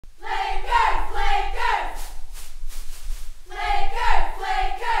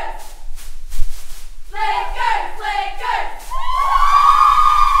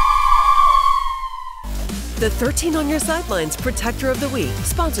13 on Your Sidelines Protector of the Week,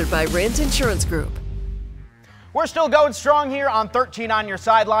 sponsored by Rand Insurance Group. We're still going strong here on 13 on Your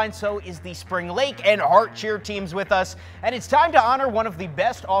Sidelines. So is the Spring Lake and Hart cheer teams with us. And it's time to honor one of the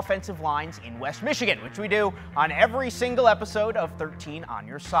best offensive lines in West Michigan, which we do on every single episode of 13 on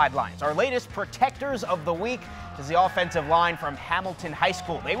Your Sidelines. Our latest Protectors of the Week is the offensive line from Hamilton High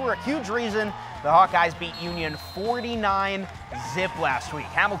School. They were a huge reason the Hawkeyes beat Union 49-0 last week.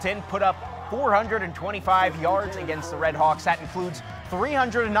 Hamilton put up 425 yards against the Red Hawks. That includes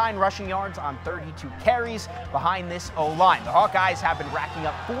 309 rushing yards on 32 carries behind this O-line. The Hawkeyes have been racking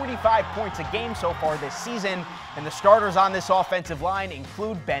up 45 points a game so far this season, and the starters on this offensive line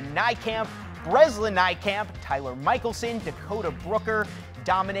include Ben Nijkamp, Breslin Nijkamp, Tyler Michelson, Dakota Brooker,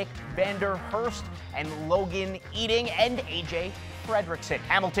 Dominic Vanderhurst, and Logan Eating, and AJ Fredrickson.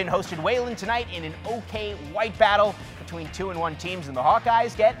 Hamilton hosted Wayland tonight in an OK white battle between 2-1 teams, and the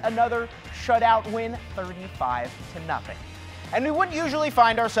Hawkeyes get another shutout win, 35-0. And we wouldn't usually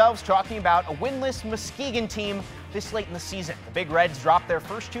find ourselves talking about a winless Muskegon team this late in the season. The Big Reds dropped their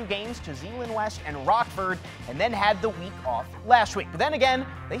first two games to Zeeland West and Rockford, and then had the week off last week. But then again,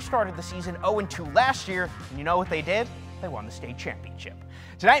 they started the season 0-2 last year, and you know what they did? They won the state championship.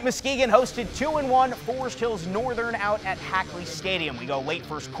 Tonight, Muskegon hosted 2-1 Forest Hills Northern out at Hackley Stadium. We go late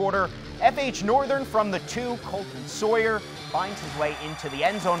first quarter. FH Northern from the 2, Colton Sawyer finds his way into the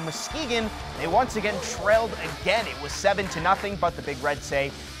end zone. Muskegon, they once again trailed again. It was 7-0, but the Big Reds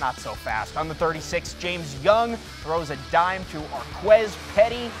say not so fast. On the 36, James Young throws a dime to Arquez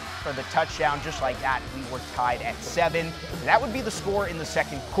Petty for the touchdown. Just like that, we were tied at 7. And that would be the score in the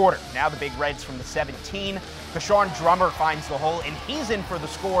second quarter. Now the Big Reds from the 17. Kashawn Drummer finds the hole, and he's in for the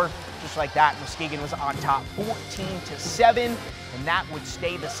score. Just like that, Muskegon was on top 14-7, and that would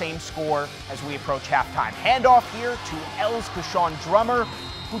stay the same score as we approach halftime. Handoff here to L's Kashawn Drummer,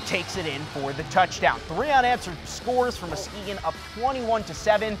 who takes it in for the touchdown. 3 unanswered scores for Muskegon, up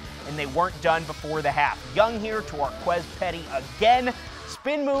 21-7, and they weren't done before the half. Young here to Arquez Petty again.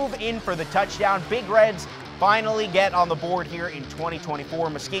 Spin move in for the touchdown. Big Reds finally get on the board here in 2024.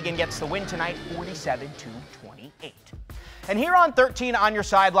 Muskegon gets the win tonight, 47-28. And here on 13 on Your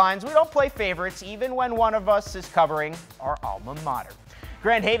Sidelines, we don't play favorites, even when one of us is covering our alma mater.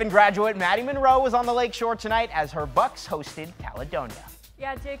 Grand Haven graduate Maddie Monroe was on the Lakeshore tonight as her Bucks hosted Caledonia.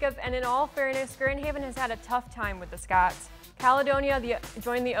 Yeah, Jacob, and in all fairness, Grand Haven has had a tough time with the Scots. Caledonia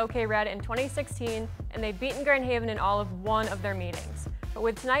joined the OK Red in 2016, and they've beaten Grand Haven in all of one of their meetings. But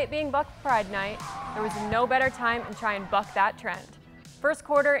with tonight being Buck Pride Night, there was no better time to try and buck that trend. First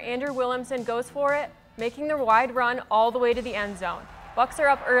quarter, Andrew Williamson goes for it, making the wide run all the way to the end zone. Bucks are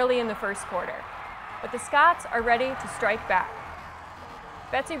up early in the first quarter, but the Scots are ready to strike back.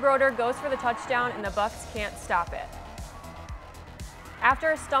 Betsy Broder goes for the touchdown, and the Bucks can't stop it.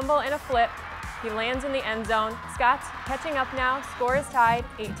 After a stumble and a flip, he lands in the end zone. Scots catching up now, score is tied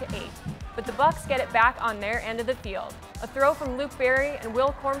 8-8. But the Bucks get it back on their end of the field. A throw from Luke Berry and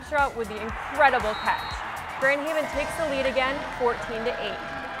Will Kormstra with the incredible catch. Grand Haven takes the lead again, 14-8.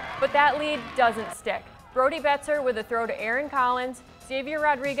 But that lead doesn't stick. Brody Betzer with a throw to Aaron Collins. Xavier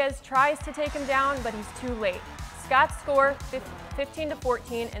Rodriguez tries to take him down, but he's too late. Scots score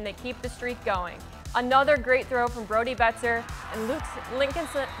 15-14, and they keep the streak going. Another great throw from Brody Betzer, and Lincoln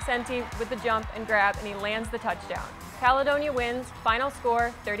Senti with the jump and grab, and he lands the touchdown. Caledonia wins, final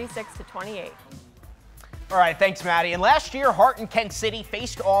score 36-28. All right, thanks, Maddie. And last year, Hart and Kent City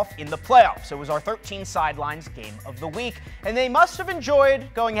faced off in the playoffs. It was our 13 Sidelines game of the week, and they must have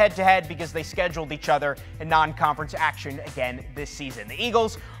enjoyed going head-to-head because they scheduled each other in non-conference action again this season. The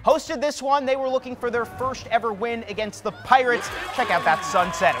Eagles hosted this one. They were looking for their first ever win against the Pirates. Check out that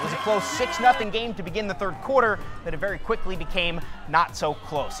sunset. It was a close 6-0 game to begin the third quarter, but it very quickly became not so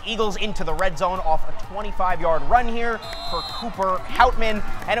close. Eagles into the red zone off a 25-yard run here for Cooper Houtman,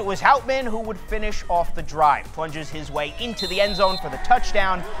 and it was Houtman who would finish off the drive. Plunges his way into the end zone for the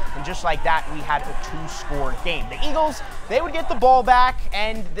touchdown, and just like that, we had a 2-score game. The Eagles, they would get the ball back,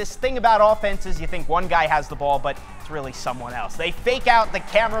 and this thing about offense is you think one guy has the ball, but it's really someone else. They fake out the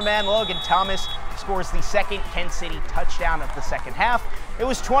cameraman. Logan Thomas scores the second Kent City touchdown of the second half. It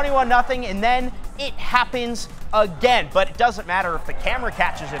was 21-0, and then it happens again. But it doesn't matter if the camera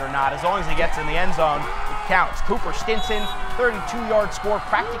catches it or not. As long as he gets in the end zone, it counts. Cooper Stinson, 32-yard score,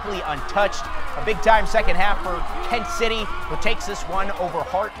 practically untouched. A big-time second half for Kent City, who takes this one over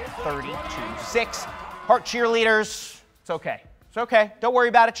Hart 32-6. Hart cheerleaders, it's okay. It's okay. Don't worry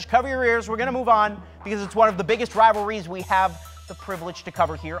about it. Just cover your ears. We're going to move on because it's one of the biggest rivalries we have the privilege to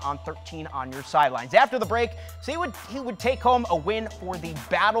cover here on 13 On Your Sidelines. After the break, he would take home a win for the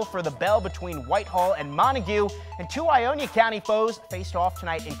battle for the bell between Whitehall and Montague, and two Ionia County foes faced off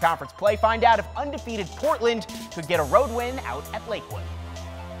tonight in conference play. Find out if undefeated Portland could get a road win out at Lakewood.